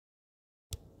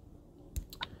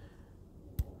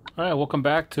Alright, welcome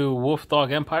back to Wolf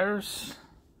Dog Empires.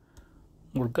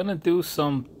 We're gonna do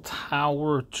some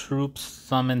tower troops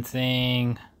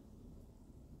summoning.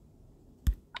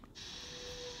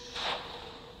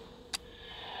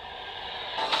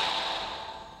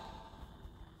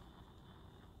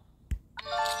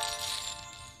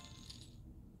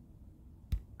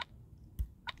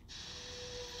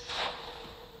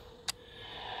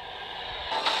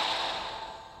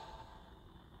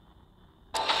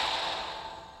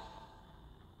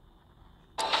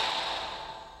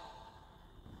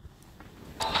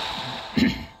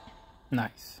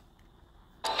 Nice.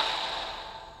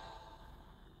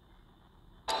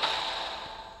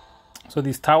 So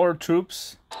these tower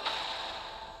troops,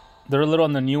 they're a little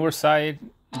on the newer side.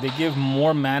 They give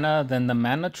more mana than the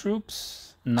mana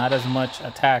troops. Not as much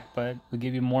attack, but they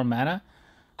give you more mana.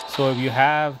 So if you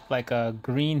have like a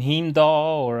green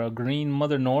Heimdall or a green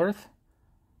Mother North,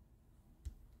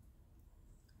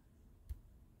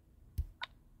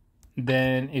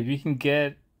 then if you can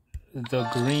get the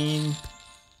green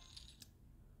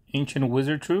Ancient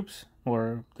Wizard troops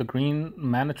or the green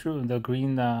mana troop, the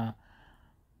green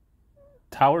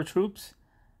tower troops,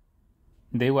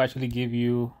 they will actually give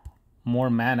you more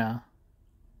mana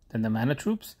than the mana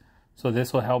troops. So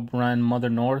this will help run Mother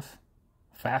North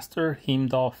faster,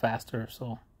 Heimdall faster.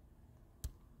 So,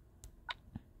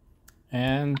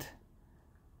 and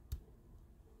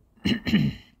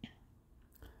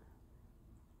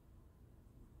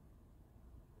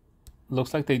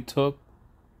looks like they took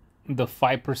the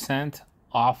 5%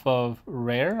 off of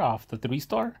rare, off the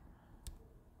 3-star.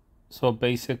 So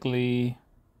basically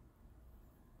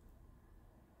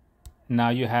now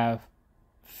you have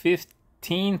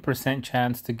 15%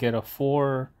 chance to get a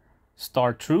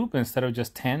 4-star troop instead of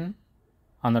just 10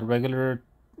 on the regular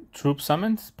troop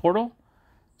summons portal.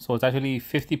 So it's actually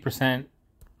 50%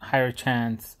 higher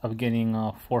chance of getting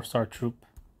a 4-star troop.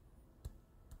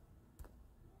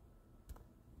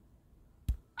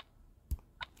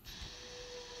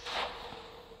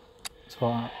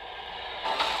 So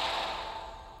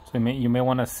you may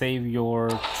want to save your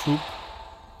troop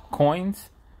coins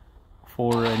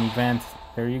for an event.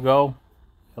 There you go,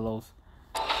 yellows.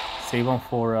 Save them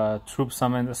for troop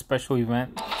summons, a special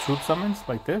event troop summons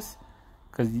like this,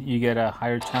 because you get a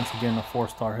higher chance of getting a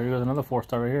 4-star. Here goes another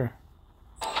 4-star right here.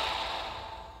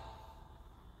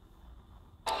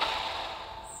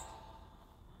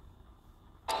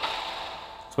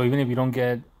 So even if you don't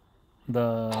get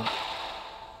the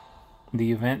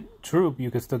event troop,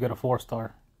 you could still get a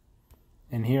 4-star.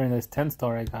 And here in this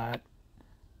 10-star, I got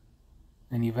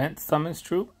an event summons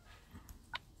troop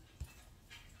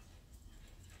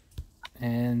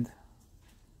and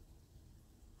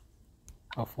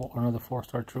another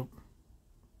 4-star troop.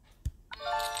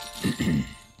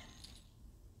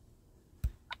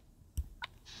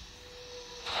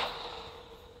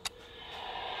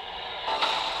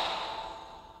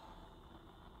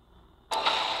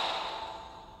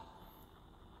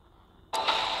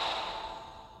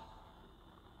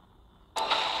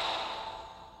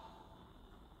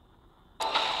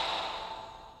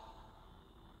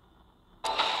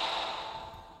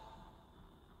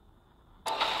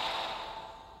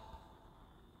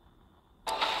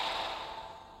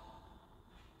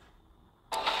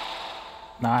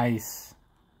 Nice.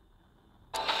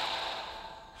 A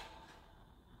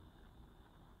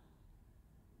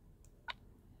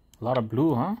lot of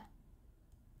blue, huh?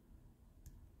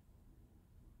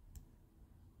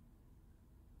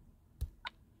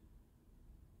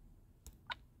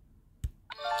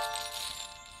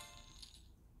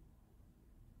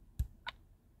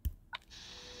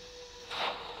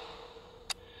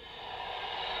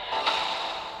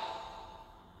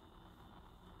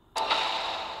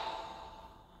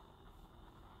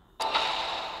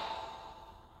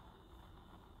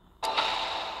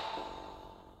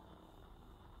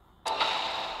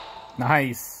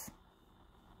 Nice.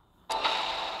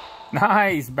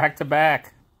 Nice. Back to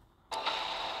back.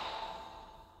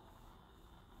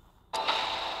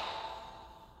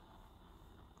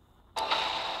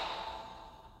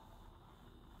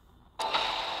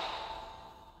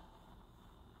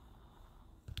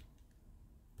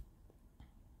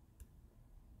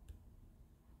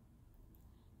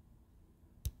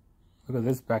 Look at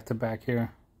this back to back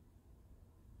here.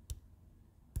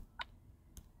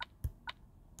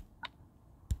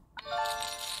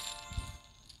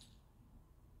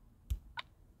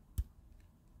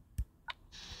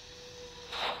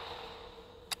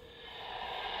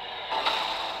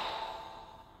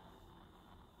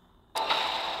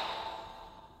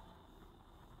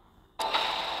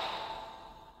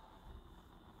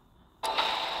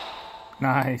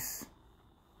 Nice.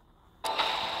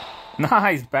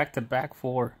 Nice, back to back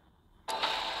 4.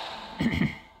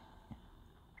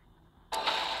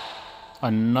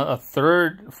 A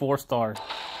third 4-star.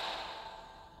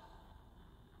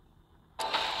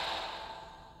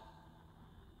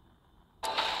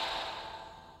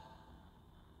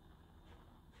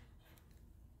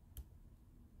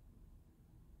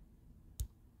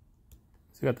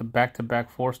 So you got the back-to-back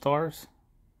 4 stars,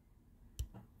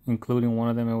 including one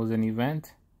of them. It was an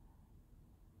event,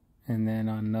 and then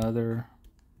another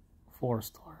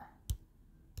 4-star.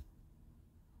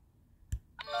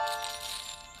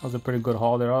 That was a pretty good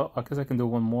haul there. I guess I can do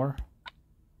one more.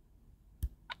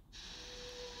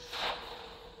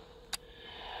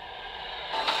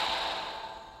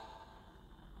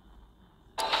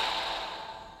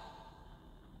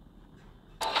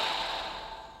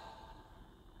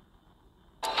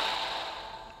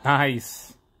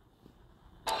 Nice.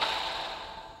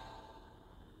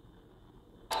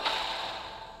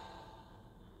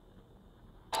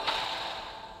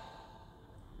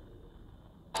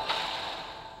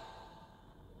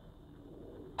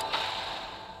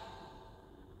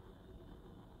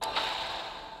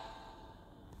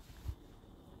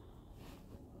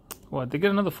 Well, I did get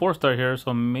another 4-star here,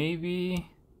 so maybe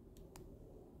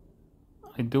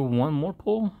I do one more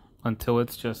pull until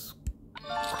it's just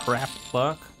crap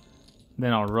luck.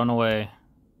 Then I'll run away.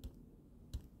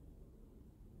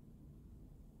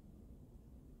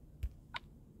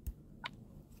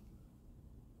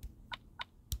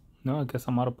 No, I guess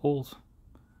I'm out of pulls.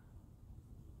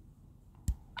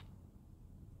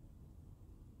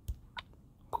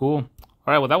 Cool. All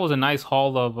right, well, that was a nice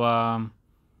haul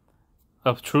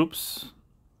of troops.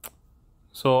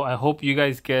 So I hope you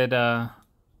guys get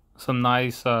some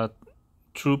nice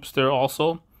troops there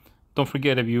also. Don't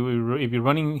forget, if you're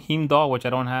running Heimdall, which I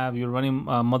don't have, you're running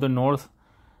Mother North,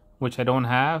 which I don't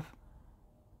have,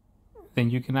 then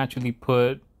you can actually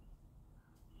put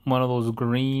one of those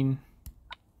green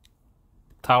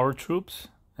tower troops,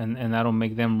 and that'll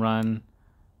make them run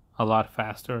a lot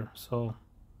faster. So,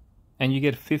 and you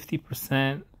get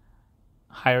 50%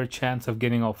 higher chance of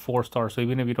getting a 4-star. So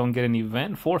even if you don't get an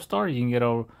event 4-star, you can get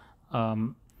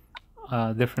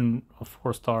a different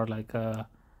 4-star, like a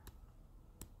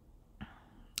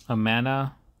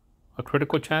mana, a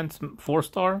critical chance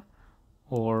 4-star,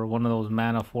 or one of those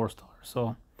mana 4-stars.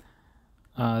 So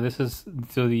this is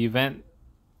so the event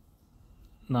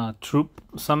troop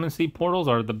summon seed portals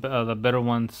are the better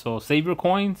ones. So save your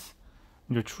coins,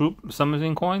 your troop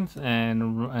summoning coins,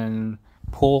 and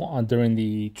pull on during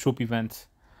the troop events.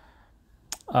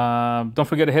 Don't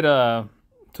forget to hit to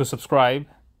subscribe,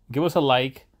 give us a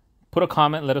like, put a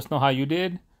comment, let us know how you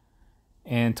did,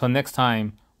 and until next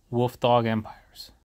time, Wolf Dog Empires.